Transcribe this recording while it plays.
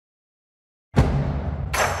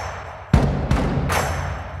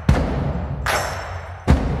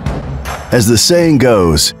As the saying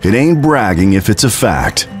goes, it ain't bragging if it's a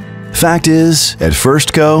fact. Fact is, at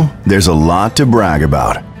First-Co, there's a lot to brag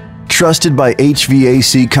about. Trusted by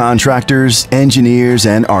HVAC contractors, engineers,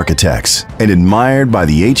 and architects, and admired by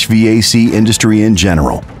the HVAC industry in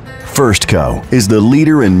general, First-Co is the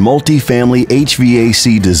leader in multifamily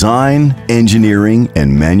HVAC design, engineering,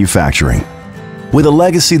 and manufacturing. With a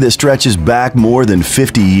legacy that stretches back more than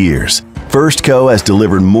 50 years, First-Co has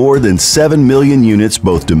delivered more than 7 million units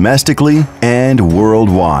both domestically and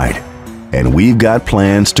worldwide. And we've got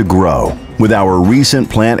plans to grow. With our recent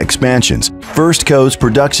plant expansions, First-Co's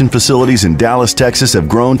production facilities in Dallas, Texas have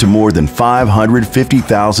grown to more than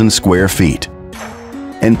 550,000 square feet.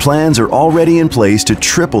 And plans are already in place to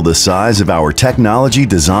triple the size of our Technology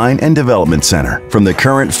Design and Development Center from the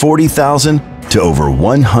current 40,000 to over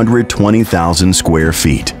 120,000 square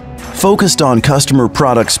feet. Focused on customer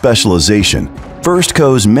product specialization,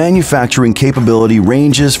 First-Co's manufacturing capability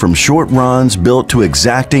ranges from short runs built to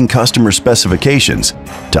exacting customer specifications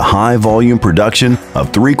to high-volume production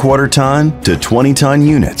of 3/4-ton to 20-ton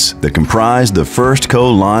units that comprise the First-Co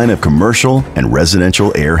line of commercial and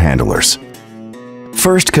residential air handlers.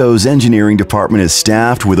 First-Co's engineering department is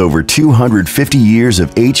staffed with over 250 years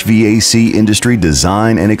of HVAC industry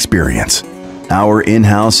design and experience. Our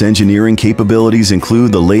in-house engineering capabilities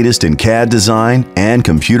include the latest in CAD design and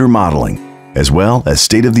computer modeling, as well as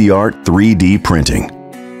state-of-the-art 3D printing.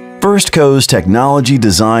 First-Co's Technology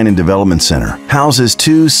Design and Development Center houses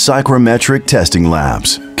 2 psychrometric testing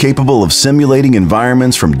labs capable of simulating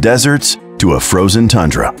environments from deserts to a frozen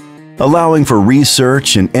tundra, allowing for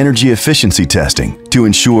research and energy efficiency testing to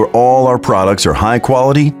ensure all our products are high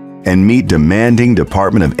quality and meet demanding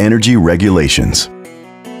Department of Energy regulations.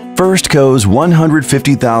 First-Co's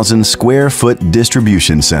 150,000 square foot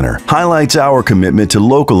distribution center highlights our commitment to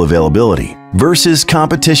local availability versus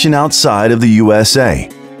competition outside of the USA,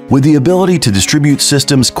 with the ability to distribute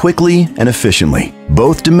systems quickly and efficiently,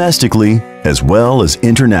 both domestically as well as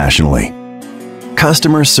internationally.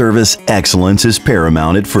 Customer service excellence is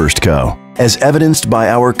paramount at First-Co, as evidenced by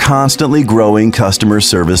our constantly growing customer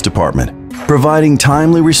service department, providing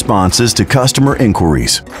timely responses to customer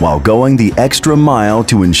inquiries while going the extra mile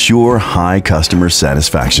to ensure high customer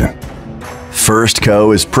satisfaction.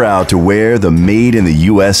 First-Co is proud to wear the Made in the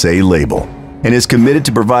USA label and is committed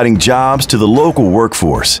to providing jobs to the local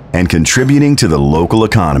workforce and contributing to the local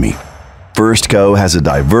economy. First-Co has a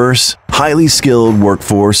diverse, highly skilled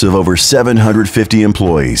workforce of over 750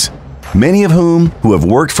 employees, many of whom have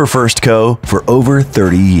worked for First-Co for over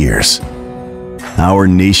 30 years. Our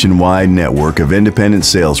nationwide network of independent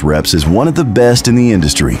sales reps is one of the best in the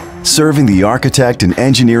industry, serving the architect and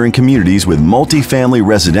engineering communities with multifamily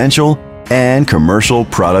residential and commercial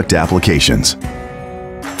product applications.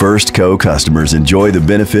 First-Co customers enjoy the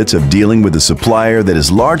benefits of dealing with a supplier that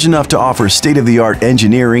is large enough to offer state-of-the-art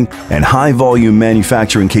engineering and high-volume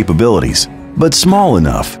manufacturing capabilities, but small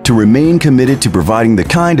enough to remain committed to providing the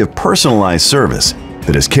kind of personalized service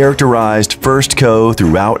that has characterized First-Co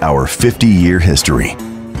throughout our 50-year history.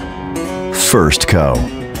 First-Co,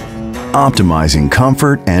 optimizing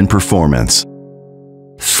comfort and performance.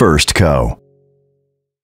 First-Co.